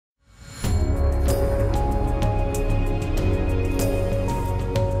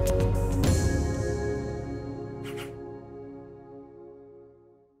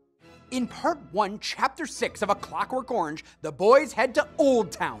In Part 1, Chapter 6 of A Clockwork Orange, the boys head to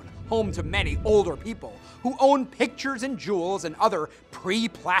Old Town, home to many older people who own pictures and jewels and other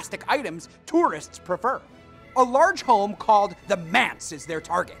pre-plastic items tourists prefer. A large home called the Manse is their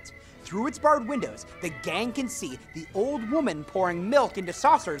target. Through its barred windows, the gang can see the old woman pouring milk into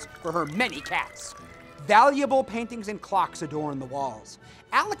saucers for her many cats. Valuable paintings and clocks adorn the walls.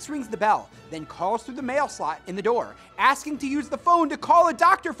 Alex rings the bell, then calls through the mail slot in the door, asking to use the phone to call a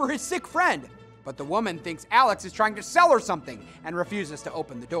doctor for his sick friend. But the woman thinks Alex is trying to sell her something and refuses to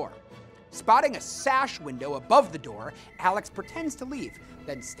open the door. Spotting a sash window above the door, Alex pretends to leave,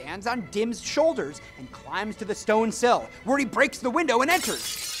 then stands on Dim's shoulders and climbs to the stone sill, where he breaks the window and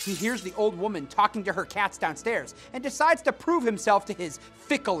enters. He hears the old woman talking to her cats downstairs and decides to prove himself to his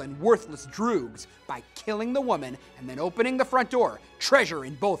fickle and worthless droogs by killing the woman and then opening the front door, treasure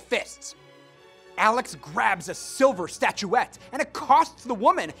in both fists. Alex grabs a silver statuette and accosts the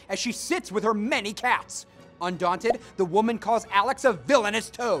woman as she sits with her many cats. Undaunted, the woman calls Alex a villainous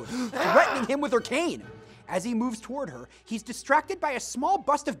toad, threatening him with her cane. As he moves toward her, he's distracted by a small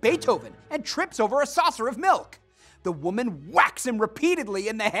bust of Beethoven and trips over a saucer of milk. The woman whacks him repeatedly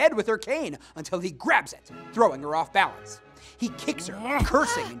in the head with her cane until he grabs it, throwing her off balance. He kicks her,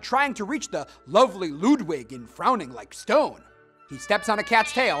 cursing and trying to reach the lovely Ludwig and frowning like stone. He steps on a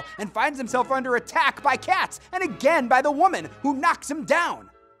cat's tail and finds himself under attack by cats and again by the woman, who knocks him down.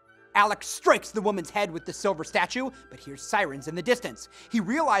 Alex strikes the woman's head with the silver statue, but hears sirens in the distance. He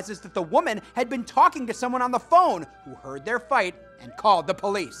realizes that the woman had been talking to someone on the phone who heard their fight and called the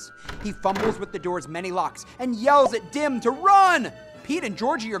police. He fumbles with the door's many locks and yells at Dim to run. Pete and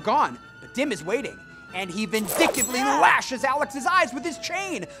Georgie are gone, but Dim is waiting, and he vindictively lashes Alex's eyes with his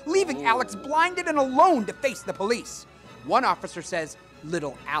chain, leaving Alex blinded and alone to face the police. One officer says,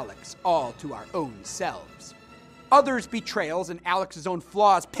 "Little Alex, all to our own selves." Others' betrayals and Alex's own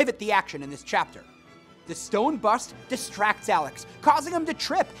flaws pivot the action in this chapter. The stone bust distracts Alex, causing him to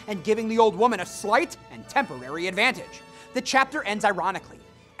trip and giving the old woman a slight and temporary advantage. The chapter ends ironically.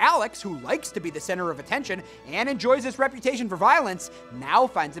 Alex, who likes to be the center of attention and enjoys his reputation for violence, now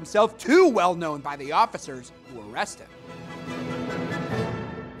finds himself too well known by the officers who arrest him.